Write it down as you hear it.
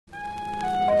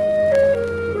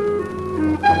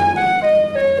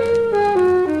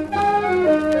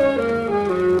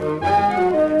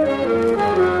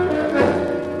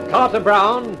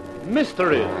Brown,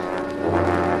 Mysteries.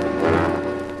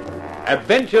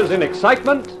 Adventures in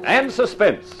excitement and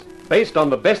suspense, based on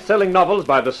the best-selling novels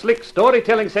by the slick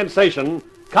storytelling sensation,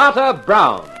 Carter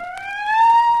Brown.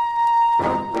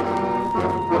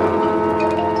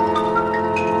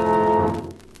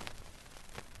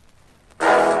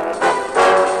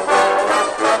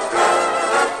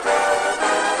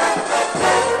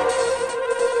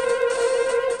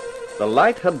 The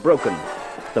light had broken.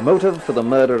 The motive for the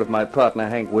murder of my partner,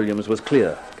 Hank Williams, was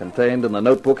clear, contained in the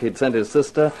notebook he'd sent his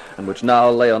sister, and which now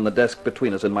lay on the desk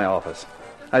between us in my office.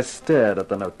 I stared at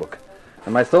the notebook,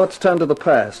 and my thoughts turned to the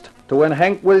past, to when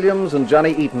Hank Williams and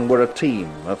Johnny Eaton were a team,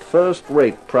 a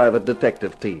first-rate private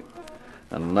detective team.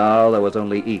 And now there was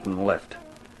only Eaton left.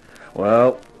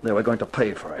 Well, they were going to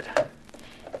pay for it.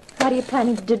 What are you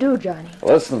planning to do, Johnny?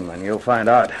 Listen, and you'll find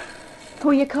out. Who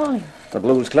are you calling? The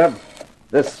Blues Club.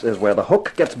 This is where the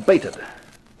hook gets baited.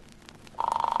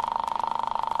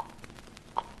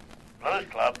 Blues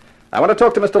Club? I want to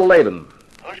talk to Mr. Laban.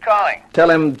 Who's calling? Tell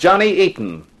him Johnny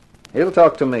Eaton. He'll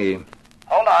talk to me.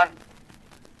 Hold on.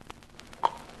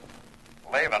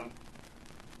 Laban,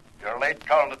 you're late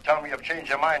calling to tell me you've changed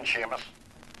your mind, Seamus.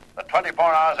 The 24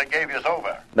 hours I gave you is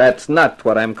over. That's not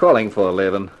what I'm calling for,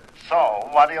 Laban. So,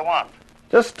 what do you want?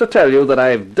 Just to tell you that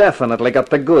I've definitely got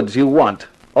the goods you want.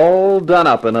 All done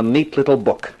up in a neat little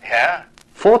book. Yeah?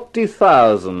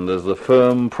 40,000 is the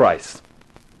firm price.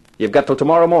 You've got till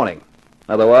tomorrow morning.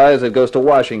 Otherwise, it goes to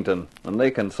Washington, and they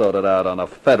can sort it out on a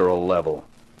federal level.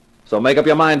 So make up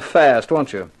your mind fast,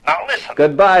 won't you? Now listen.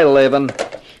 Goodbye, Laban.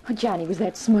 Oh, Johnny was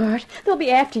that smart. They'll be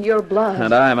after your blood.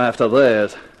 And I'm after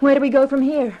theirs. Where do we go from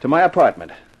here? To my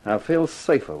apartment. I'll feel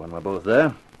safer when we're both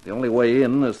there. The only way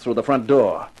in is through the front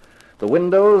door. The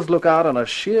windows look out on a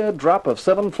sheer drop of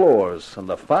 7 floors, and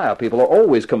the fire people are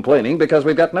always complaining because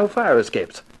we've got no fire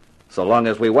escapes. So long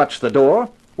as we watch the door,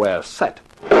 we're set.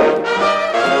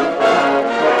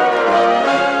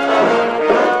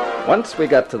 Once we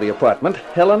got to the apartment,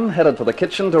 Helen headed for the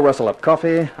kitchen to rustle up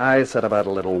coffee. I set about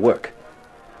a little work.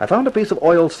 I found a piece of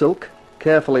oil silk,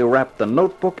 carefully wrapped the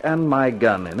notebook and my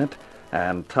gun in it,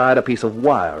 and tied a piece of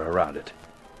wire around it.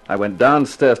 I went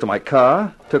downstairs to my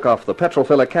car, took off the petrol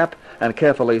filler cap, and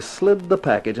carefully slid the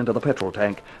package into the petrol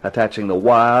tank, attaching the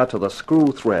wire to the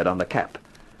screw thread on the cap.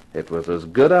 It was as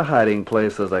good a hiding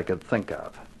place as I could think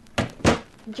of.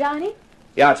 Johnny?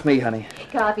 Yeah, it's me, honey.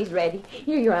 Coffee's ready.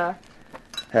 Here you are.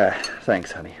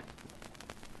 Thanks, honey.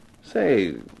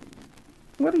 Say,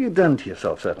 what have you done to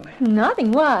yourself suddenly?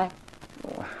 Nothing. Why?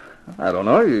 I don't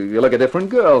know. You look a different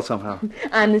girl somehow.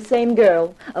 I'm the same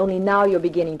girl, only now you're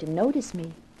beginning to notice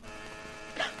me.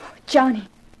 Johnny.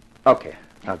 Okay,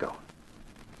 I'll go.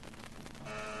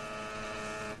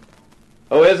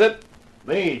 Who is it?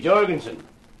 Me, Jorgensen.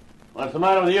 What's the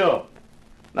matter with you?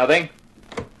 Nothing.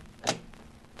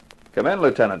 Come in,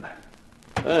 Lieutenant.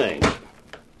 Thanks.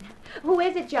 Who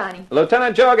is it, Johnny?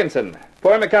 Lieutenant Jorgensen.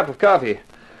 Pour him a cup of coffee.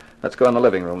 Let's go in the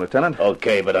living room, Lieutenant.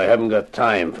 Okay, but I haven't got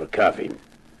time for coffee.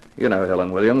 You know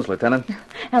Helen Williams, Lieutenant.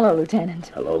 Hello,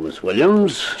 Lieutenant. Hello, Miss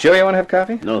Williams. Sure you want to have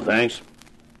coffee? No, thanks.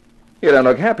 You don't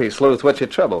look happy, Sleuth. What's your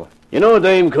trouble? You know a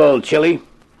dame called Chili?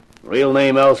 Real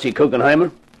name Elsie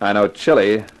Kuchenheimer? I know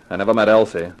Chili. I never met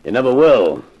Elsie. You never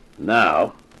will.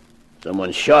 Now.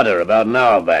 Someone shot her about an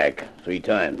hour back, 3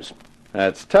 times.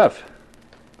 That's tough.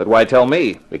 But why tell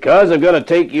me? Because I've got to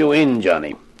take you in,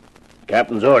 Johnny.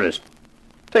 Captain's orders.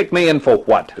 Take me in for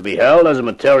what? To be held as a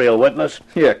material witness?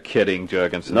 You're kidding,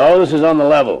 Jorgensen. No, this is on the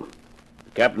level.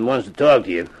 The captain wants to talk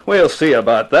to you. We'll see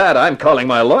about that. I'm calling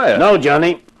my lawyer. No,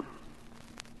 Johnny.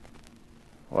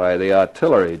 Why, the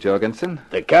artillery, Jorgensen.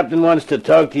 The captain wants to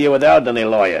talk to you without any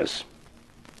lawyers.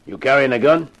 You carrying a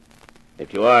gun?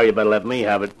 If you are, you better let me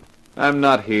have it. I'm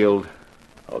not healed.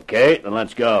 Okay, then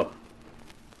let's go.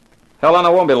 Helen, I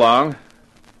won't be long.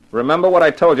 Remember what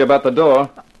I told you about the door?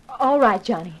 All right,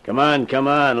 Johnny. Come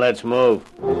on, let's move.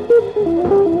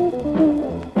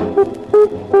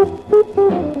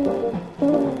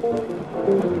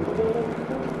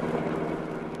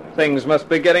 Things must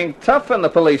be getting tough in the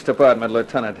police department,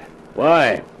 Lieutenant.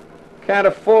 Why? Can't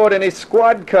afford any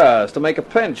squad cars to make a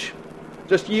pinch.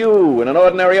 Just you in an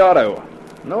ordinary auto.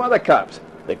 No other cops.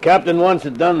 The captain wants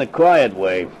it done the quiet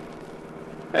way.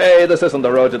 Hey, this isn't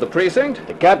the road to the precinct.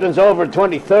 The captain's over at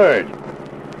 23rd.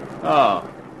 Oh.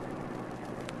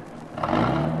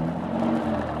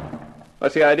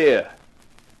 What's the idea?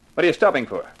 What are you stopping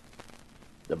for?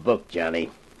 The book, Johnny.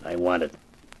 I want it.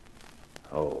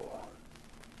 Oh.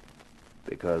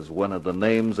 Because one of the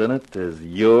names in it is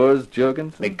yours,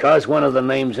 Jorgensen? Because one of the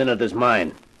names in it is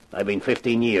mine. I've been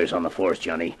 15 years on the force,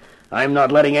 Johnny. I'm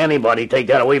not letting anybody take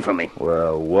that away from me.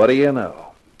 Well, what do you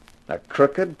know? A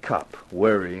crooked cop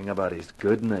worrying about his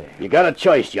good name. You got a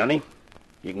choice, Johnny.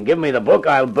 You can give me the book,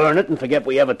 I'll burn it and forget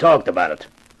we ever talked about it.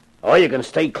 Or you can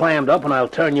stay clammed up and I'll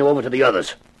turn you over to the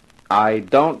others. I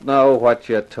don't know what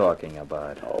you're talking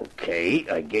about. Okay,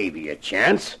 I gave you a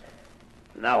chance.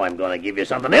 Now I'm going to give you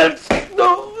something else.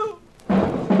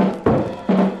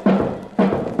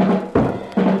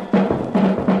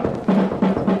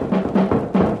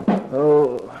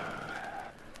 Oh.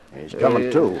 He's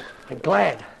coming too. I'm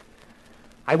glad.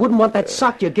 I wouldn't want that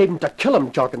sock you gave him to kill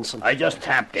him, Jorgensen. I just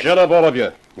tapped him. Shut up, all of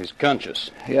you. He's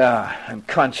conscious. Yeah, I'm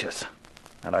conscious.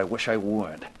 And I wish I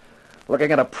weren't.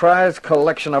 Looking at a prize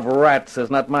collection of rats is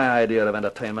not my idea of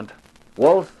entertainment.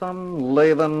 Waltham,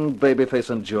 Leathal, Babyface,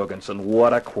 and Jorgensen.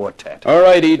 What a quartet. All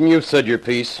right, Eden, you've said your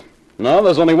piece. Now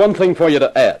there's only one thing for you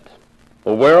to add.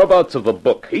 The whereabouts of the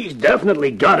book. He's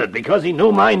definitely got it because he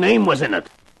knew my name was in it.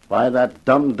 Why that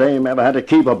dumb dame ever had to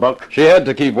keep a book? She had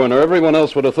to keep one, or everyone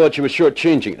else would have thought she was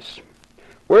shortchanging us.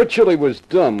 Where Chilly was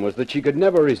dumb was that she could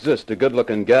never resist a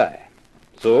good-looking guy.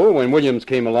 So when Williams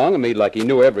came along and made like he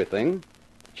knew everything,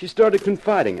 she started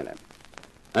confiding in him.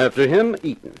 After him,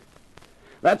 Eaton.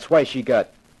 That's why she got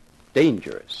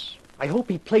dangerous. I hope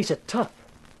he plays it tough.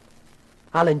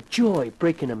 I'll enjoy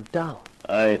breaking him down.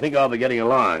 I think I'll be getting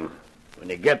along. When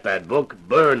you get that book,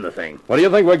 burn the thing. What do you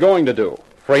think we're going to do?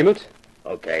 Frame it?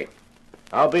 Okay.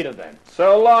 I'll beat it then.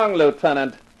 So long,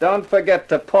 Lieutenant. Don't forget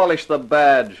to polish the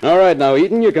badge. All right, now,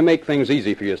 Eaton, you can make things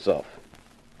easy for yourself.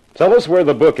 Tell us where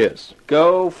the book is.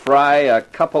 Go fry a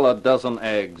couple of dozen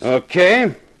eggs.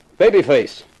 Okay.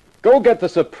 Babyface, go get the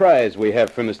surprise we have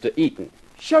for Mr. Eaton.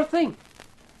 Sure thing.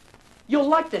 You'll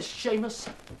like this, Seamus.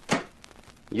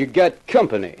 You got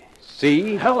company,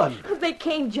 see? Helen. They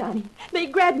came, Johnny. They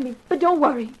grabbed me. But don't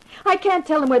worry. I can't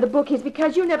tell them where the book is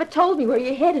because you never told me where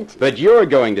you hid it. But you're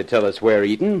going to tell us where,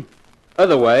 Eaton.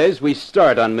 Otherwise, we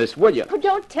start on Miss Williams. Oh,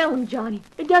 don't tell them, Johnny.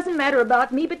 It doesn't matter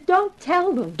about me, but don't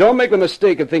tell them. Don't make the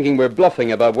mistake of thinking we're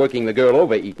bluffing about working the girl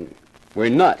over, Eaton. We're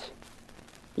not.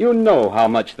 You know how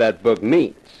much that book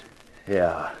means.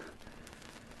 Yeah.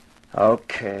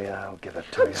 Okay, I'll give it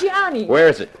to Oh, you. Johnny. Where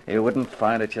is it? You wouldn't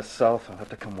find it yourself. I'll have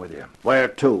to come with you. Where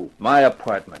to? My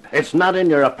apartment. It's not in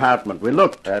your apartment. We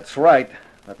looked. That's right.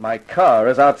 But my car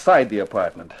is outside the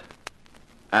apartment.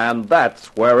 And that's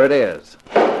where it is.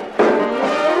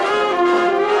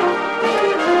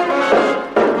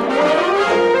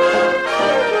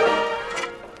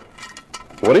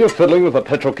 What are you fiddling with a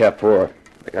petrol cap for?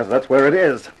 Because that's where it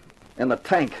is. In the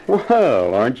tank.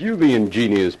 Well, aren't you the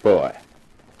ingenious boy?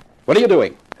 What are you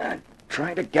doing? I'm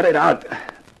trying to get it out.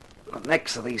 The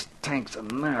necks of these tanks are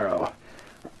narrow.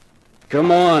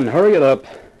 Come on, hurry it up.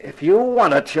 If you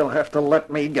want it, you'll have to let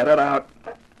me get it out.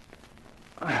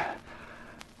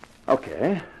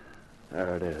 Okay.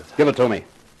 There it is. Give it to me.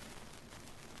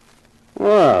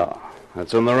 Well,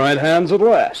 that's in the right hands at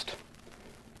last.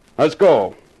 Let's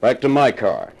go. Back to my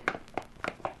car.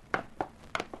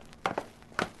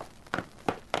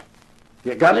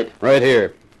 You got it? Right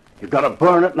here. You gotta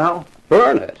burn it now?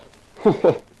 Burn it?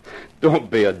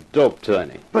 Don't be a dope,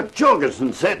 Tiny. But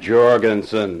Jorgensen said...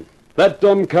 Jorgensen. That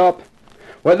dumb cop?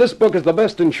 Why, this book is the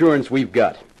best insurance we've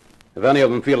got. If any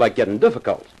of them feel like getting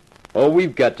difficult, all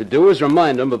we've got to do is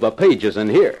remind them of the pages in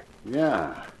here.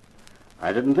 Yeah.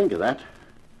 I didn't think of that.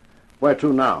 Where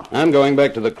to now? I'm going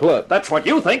back to the club. That's what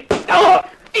you think. Oh!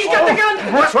 He's got the gun!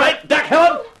 That's right, Duck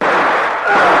Helen!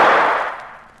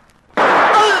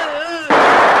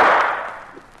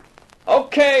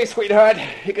 Okay, sweetheart.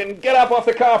 You can get up off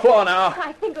the car floor now.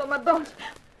 I think on my bones.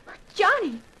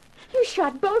 Johnny, you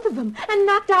shot both of them and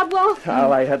knocked out Wolf.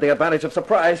 Well, I had the advantage of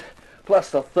surprise.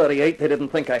 Plus the 38 they didn't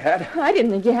think I had. I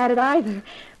didn't think you had it either.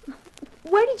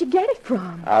 Where did you get it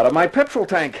from? Out of my petrol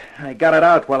tank. I got it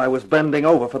out while I was bending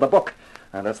over for the book.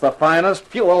 And it's the finest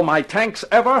fuel my tank's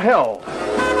ever held.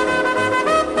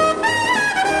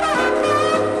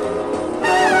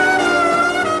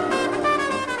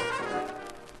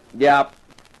 Yeah.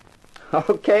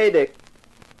 Okay, Dick.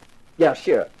 Yeah,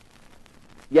 sure.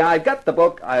 Yeah, I got the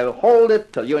book. I'll hold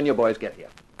it till you and your boys get here.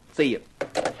 See you.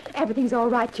 Everything's all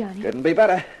right, Johnny. Couldn't be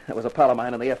better. That was a pal of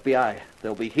mine in the FBI.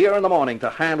 They'll be here in the morning to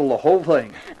handle the whole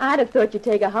thing. I'd have thought you'd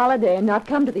take a holiday and not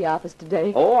come to the office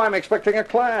today. Oh, I'm expecting a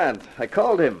client. I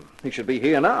called him. He should be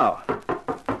here now.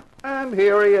 And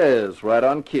here he is, right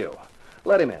on cue.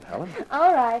 Let him in, Helen.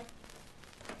 All right.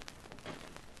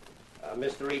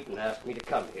 Mr. Eaton asked me to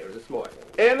come here this morning.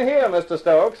 In here, Mr.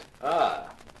 Stokes.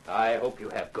 I hope you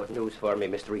have good news for me,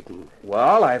 Mr. Eaton.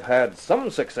 Well, I've had some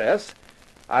success.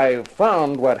 I've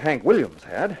found what Hank Williams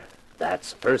had.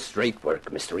 That's first-rate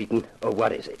work, Mr. Eaton. Oh,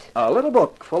 what is it? A little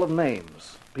book full of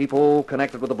names. People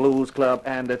connected with the Blues Club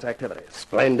and its activities.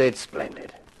 Splendid,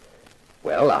 splendid.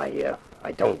 Well, I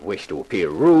don't wish to appear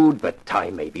rude, but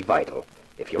time may be vital.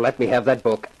 If you let me have that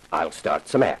book, I'll start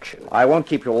some action. I won't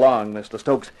keep you long, Mr.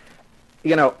 Stokes.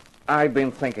 You know, I've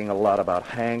been thinking a lot about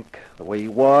Hank, the way he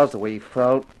was, the way he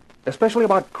felt, especially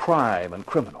about crime and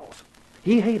criminals.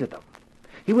 He hated them.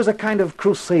 He was a kind of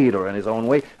crusader in his own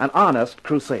way, an honest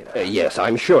crusader. Yes,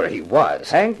 I'm sure he was.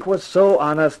 Hank was so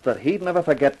honest that he'd never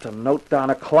forget to note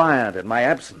down a client in my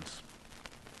absence.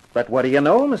 But what do you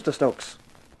know, Mr. Stokes?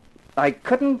 I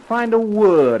couldn't find a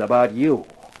word about you.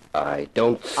 I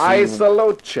don't see... I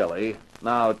salute Chili,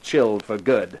 now chilled for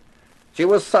good. She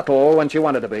was subtle when she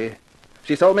wanted to be.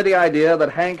 She sold me the idea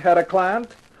that Hank had a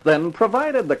client, then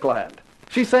provided the client.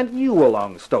 She sent you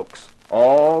along, Stokes,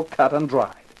 all cut and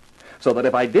dried. So that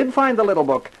if I did find the little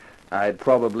book, I'd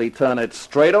probably turn it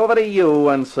straight over to you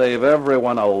and save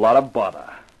everyone a lot of bother.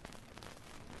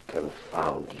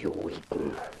 Confound you,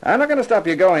 Eaton. I'm not going to stop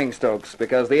you going, Stokes,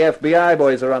 because the FBI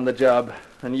boys are on the job,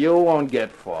 and you won't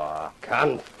get far.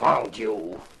 Confound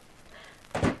you.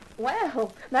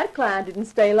 Well, that client didn't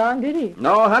stay long, did he?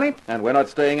 No, honey, and we're not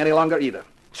staying any longer either.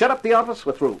 Shut up the office,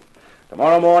 we're through.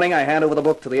 Tomorrow morning I hand over the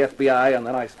book to the FBI, and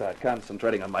then I start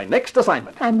concentrating on my next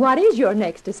assignment. And what is your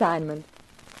next assignment?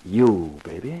 You,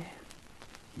 baby.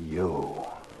 You.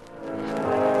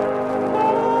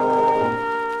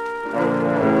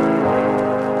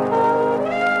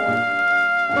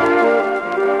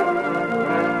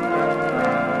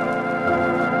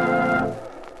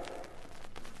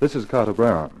 This is Carter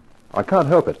Brown. I can't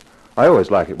help it. I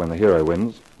always like it when the hero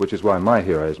wins, which is why my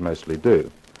heroes mostly do.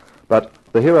 But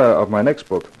the hero of my next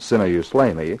book, Sinner You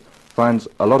Slay Me, finds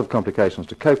a lot of complications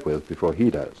to cope with before he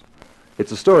does.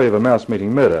 It's a story of a mouse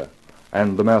meeting murder,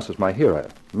 and the mouse is my hero,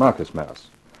 Marcus Mouse.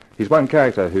 He's one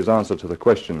character whose answer to the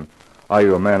question, are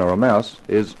you a man or a mouse,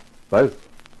 is both.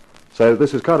 So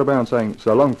this is Carter Brown saying,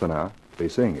 so long for now, be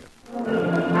seeing you.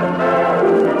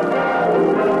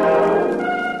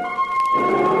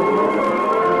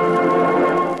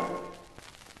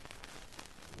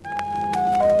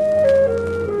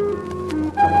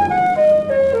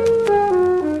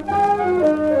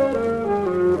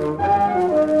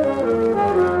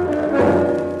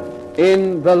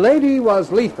 In The Lady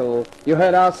Was Lethal, you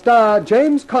heard our star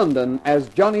James Condon as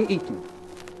Johnny Eaton.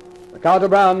 The Carter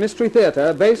Brown Mystery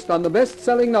Theater, based on the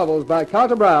best-selling novels by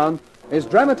Carter Brown, is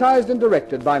dramatized and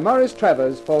directed by Maurice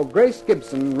Travers for Grace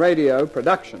Gibson Radio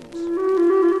Productions.